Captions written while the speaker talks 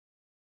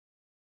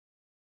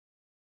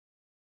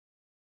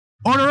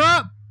Order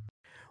up!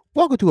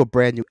 Welcome to a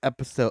brand new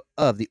episode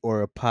of the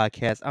Aura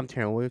Podcast. I'm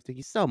Taryn Williams. Thank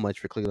you so much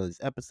for clicking on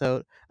this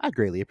episode. I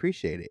greatly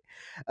appreciate it.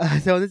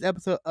 So, in this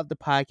episode of the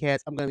podcast,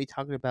 I'm going to be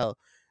talking about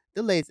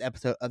the latest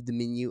episode of the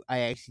menu.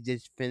 I actually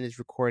just finished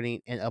recording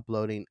and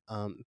uploading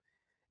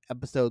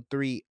episode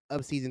 3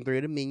 of season 3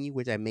 of the menu,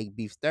 which I make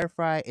beef stir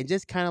fry, and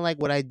just kind of like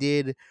what I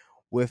did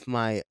with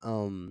my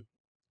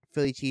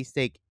Philly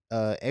cheesesteak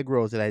egg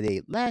rolls that I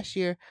did last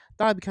year.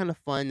 Thought it'd be kind of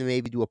fun to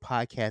maybe do a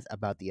podcast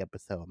about the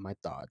episode, my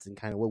thoughts, and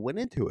kind of what went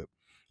into it.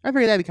 I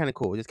figured that'd be kind of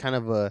cool. Just kind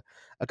of a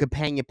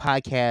companion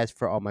podcast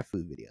for all my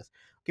food videos.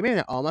 Okay, maybe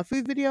not all my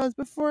food videos,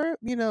 but for,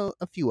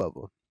 a few of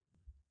them.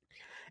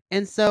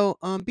 And so,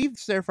 beef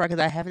stir fry,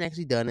 because I haven't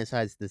actually done it, so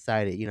I just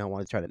decided, I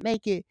want to try to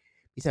make it,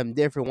 be something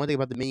different. One thing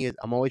about the menu is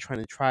I'm always trying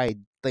to try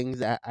things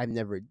that I've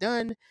never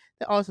done,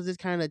 that also just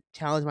kind of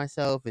challenge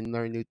myself and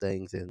learn new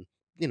things and,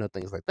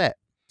 things like that.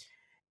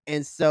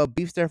 And so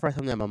beef stir fry is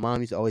something that my mom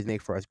used to always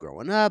make for us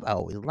growing up. I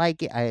always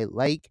like it. I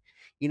like,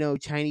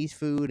 Chinese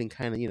food and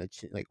kind of,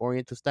 like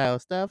Oriental style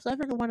stuff. So I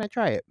figured why not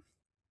try it?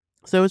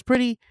 So it was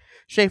pretty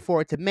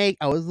straightforward to make.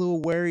 I was a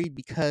little worried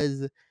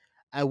because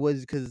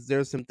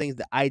there's some things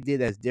that I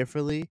did as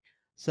differently.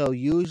 So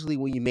usually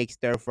when you make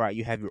stir fry,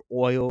 you have your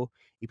oil,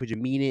 you put your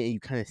meat in, and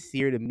you kind of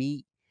sear the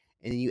meat,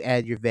 and then you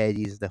add your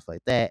veggies and stuff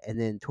like that. And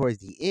then towards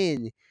the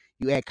end,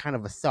 you add kind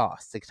of a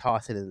sauce to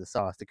toss it in the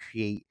sauce to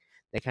create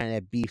that kind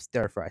of beef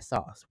stir fry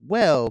sauce.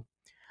 Well,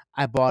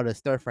 I bought a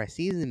stir fry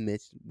seasoning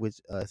mix, which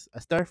a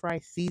stir fry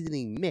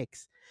seasoning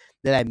mix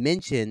that I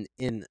mentioned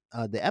in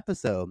the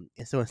episode.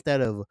 And so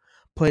instead of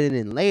putting it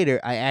in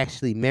later, I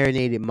actually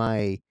marinated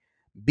my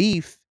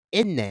beef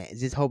in that,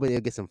 just hoping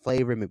it'll get some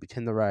flavor, maybe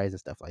tenderize and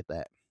stuff like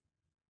that.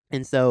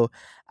 And so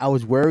I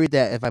was worried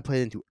that if I put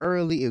it in too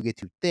early, it'll get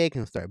too thick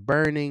and start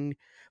burning.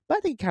 But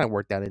I think it kind of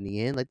worked out in the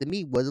end. Like the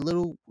meat was a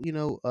little,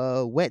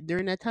 wet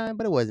during that time,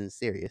 but it wasn't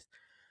serious.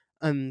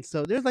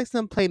 So there's like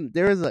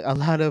there was like a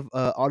lot of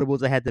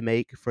audibles I had to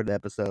make for the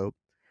episode.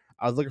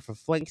 I was looking for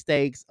flank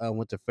steaks.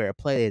 Went to Fair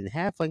Play, they didn't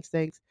have flank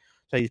steaks,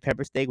 so I used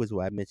pepper steak, was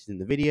what I mentioned in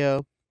the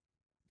video.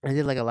 I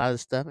did like a lot of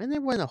stuff, and there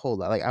wasn't a whole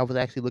lot. Like I was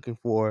actually looking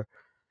for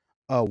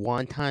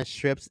wonton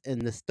strips in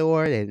the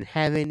store. They didn't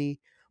have any,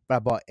 but I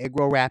bought egg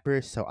roll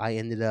wrappers, so I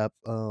ended up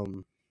I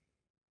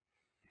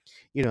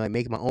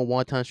make my own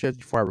wonton strips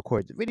before I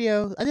record the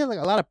video. I did like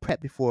a lot of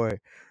prep before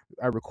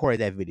I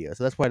recorded that video,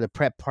 so that's why the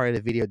prep part of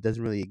the video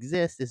doesn't really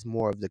exist. It's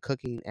more of the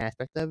cooking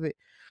aspect of it,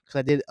 because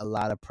I did a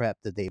lot of prep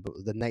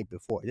the night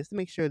before, just to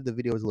make sure the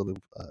video was a little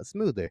bit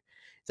smoother.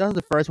 It's also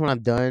the first one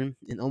I've done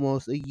in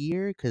almost a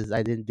year, because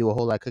I didn't do a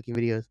whole lot of cooking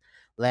videos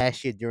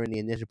last year during the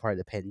initial part of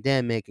the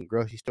pandemic, and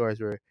grocery stores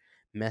were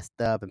messed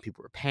up, and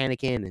people were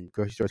panicking, and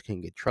grocery stores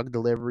couldn't get truck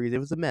deliveries. It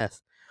was a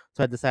mess,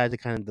 so I decided to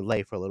kind of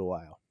delay for a little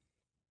while.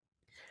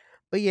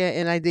 But yeah,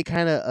 and I did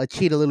kind of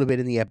cheat a little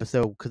bit in the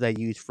episode because I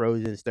used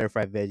frozen stir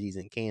fried veggies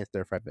and canned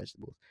stir fried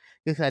vegetables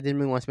because I didn't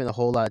really want to spend a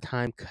whole lot of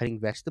time cutting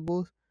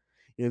vegetables.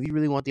 If you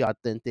really want the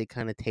authentic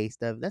kind of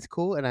taste of it, that's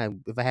cool.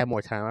 And if I had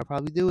more time, I'd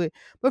probably do it.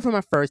 But for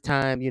my first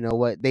time, you know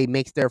what? They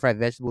make stir fried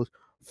vegetables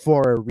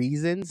for a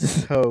reason.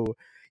 So,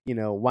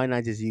 why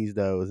not just use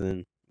those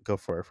and go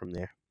for it from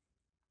there?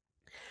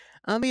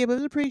 Yeah, but it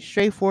was a pretty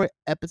straightforward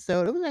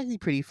episode. It was actually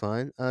pretty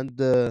fun.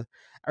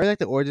 I really like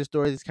the origin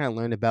story. Just kind of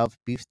learned about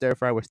beef stir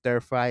fry, where stir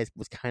fry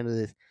was kind of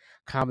this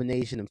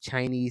combination of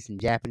Chinese and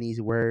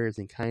Japanese words,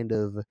 and kind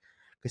of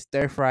because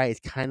stir fry is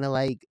kind of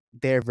like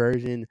their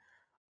version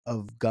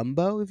of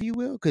gumbo, if you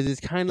will, because it's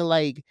kind of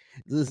like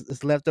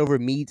this leftover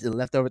meats and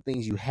leftover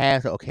things you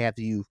have. So okay,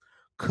 after you've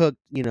cooked,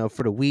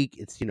 for the week,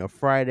 it's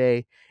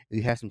Friday.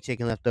 You have some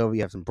chicken left over,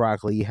 you have some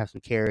broccoli, you have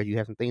some carrots, you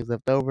have some things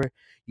left over.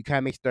 You kind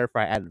of make stir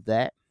fry out of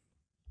that.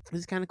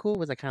 It's kind of cool.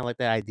 Was I kind of like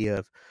that idea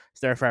of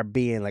stir fry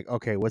being like,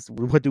 okay,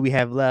 what do we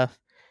have left,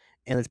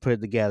 and let's put it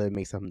together and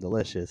make something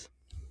delicious.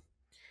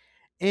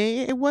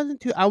 And it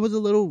wasn't too. I was a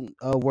little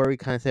worried,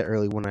 kind of said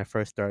early when I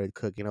first started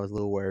cooking. I was a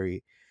little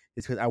worried,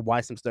 just because I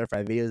watched some stir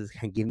fry videos to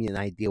kind of give me an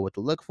idea what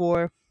to look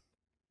for.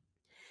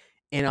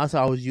 And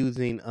also, I was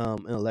using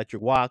an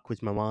electric wok,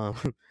 which my mom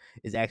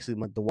is actually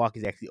the wok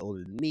is actually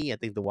older than me. I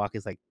think the wok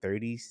is like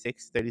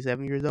 36,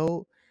 37 years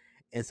old.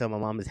 And so my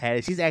mom has had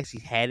it. She's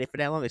actually had it for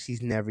that long, and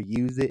she's never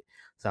used it.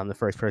 So I'm the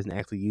first person to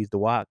actually use the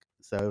wok.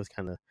 So it was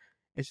kind of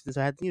interesting. So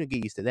I had to,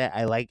 get used to that.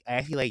 I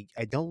actually like,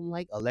 I don't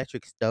like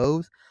electric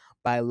stoves,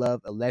 but I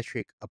love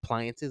electric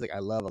appliances. Like I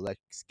love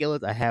electric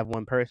skillets. I have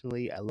one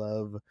personally. I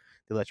love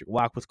the electric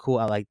wok was cool.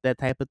 I like that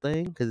type of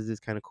thing because it's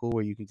just kind of cool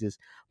where you can just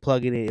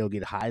plug it in. It'll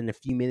get hot in a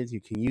few minutes.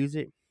 You can use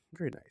it.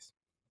 Very nice.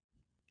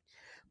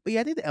 But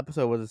yeah, I think the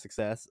episode was a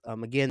success.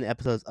 Again, the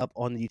episode's up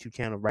on the YouTube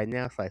channel right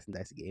now, Slicing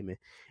Dicing Gaming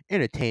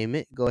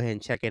Entertainment. Go ahead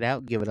and check it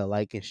out. Give it a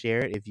like and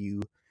share it if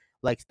you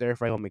like stir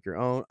fry. Go make your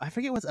own. I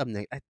forget what's up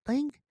next. I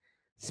think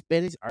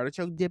spinach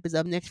artichoke dip is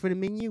up next for the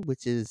menu,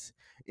 which is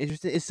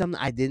interesting. It's something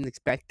I didn't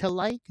expect to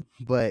like,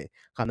 but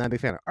I'm not a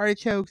big fan of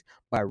artichokes,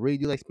 but I really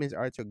do like spinach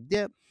artichoke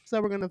dip.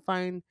 So we're gonna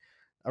find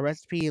a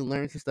recipe and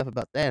learn some stuff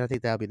about that. And I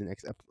think that'll be the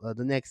next,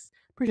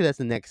 pretty sure that's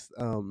the next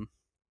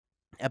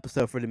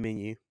episode for the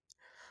menu.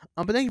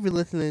 But thank you for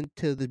listening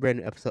to this brand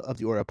new episode of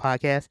the Order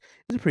Podcast.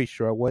 It's a pretty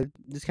short one.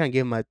 Just kind of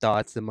giving my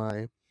thoughts and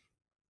my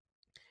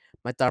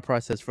thought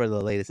process for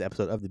the latest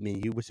episode of the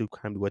menu, which will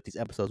kind of be what these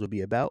episodes will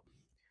be about.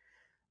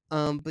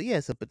 But yeah,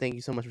 but thank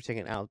you so much for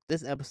checking out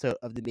this episode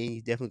of the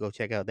menu. Definitely go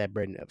check out that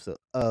brand new episode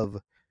of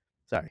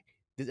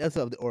this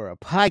episode of the Aura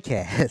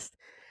Podcast.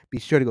 Be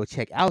sure to go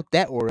check out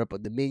that order up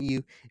on the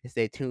menu and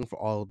stay tuned for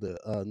all the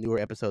newer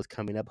episodes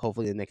coming up,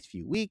 hopefully in the next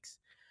few weeks.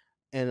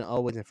 And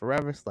always and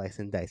forever,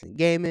 slicing, dicing,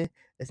 gaming.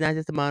 It's not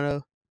just a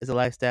motto, it's a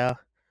lifestyle.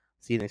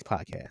 See you next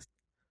podcast.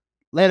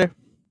 Later.